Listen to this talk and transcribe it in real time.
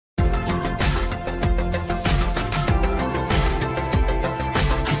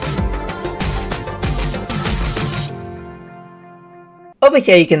over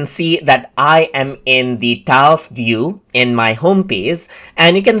here you can see that I am in the tiles view in my home page,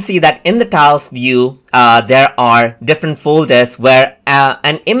 and you can see that in the tiles view there are different folders where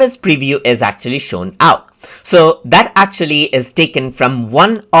an image preview is actually shown out. So that actually is taken from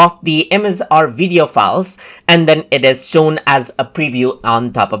one of the image or video files, and then it is shown as a preview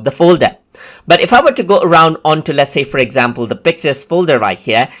on top of the folder. But if I were to go around onto, let's say for example, the pictures folder right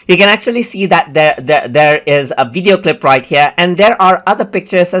here, you can actually see that there is a video clip right here, and there are other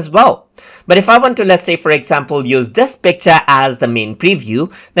pictures as well. But if I want to, let's say for example, use this picture as the main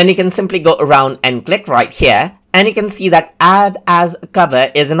preview, then you can simply go around and click right here, and you can see that add as a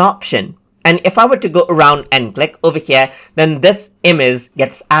cover is an option. And if I were to go around and click over here, then this image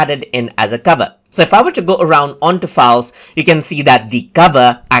gets added in as a cover. So if I were to go around onto files, you can see that the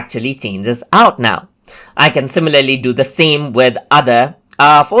cover actually changes out now. I can similarly do the same with other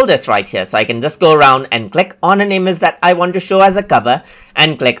folders right here. So I can just go around and click on an image that I want to show as a cover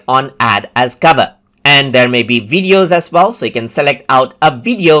and click on add as cover. And there may be videos as well. So you can select out a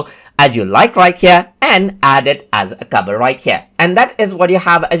video as you like right here and add it as a cover right here. And that is what you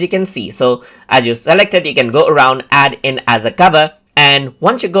have, as you can see. So as you select it, you can go around, add in as a cover. And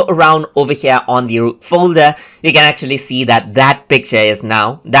once you go around over here on the root folder, you can actually see that that picture is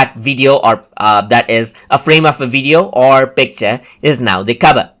now, that video or that is a frame of a video or picture is now the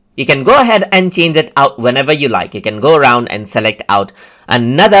cover. You can go ahead and change it out whenever you like. You can go around and select out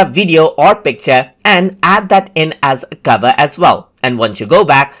another video or picture and add that in as a cover as well. And once you go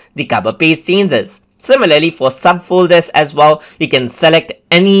back, the cover page changes. Similarly, for subfolders as well, you can select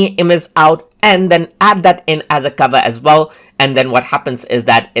any image out and then add that in as a cover as well. And then what happens is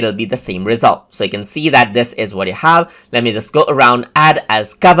that it'll be the same result. So you can see that this is what you have. Let me just go around, add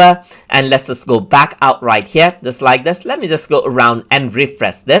as cover, and let's just go back out right here, just like this. Let me just go around and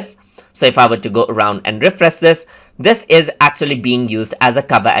refresh this. So if I were to go around and refresh this, this is actually being used as a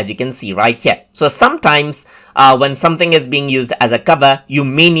cover, as you can see right here. So sometimes when something is being used as a cover, you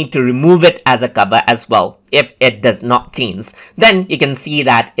may need to remove it as a cover as well. If it does not change, then you can see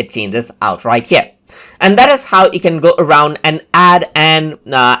that it changes out right here. And that is how you can go around and add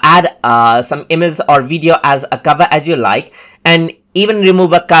some image or video as a cover as you like, and even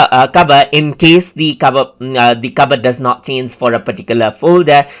remove a cover in case the cover does not change for a particular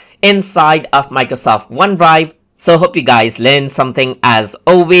folder inside of Microsoft OneDrive. So hope you guys learned something as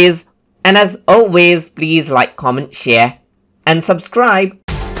always. And as always, please like, comment, share, and subscribe.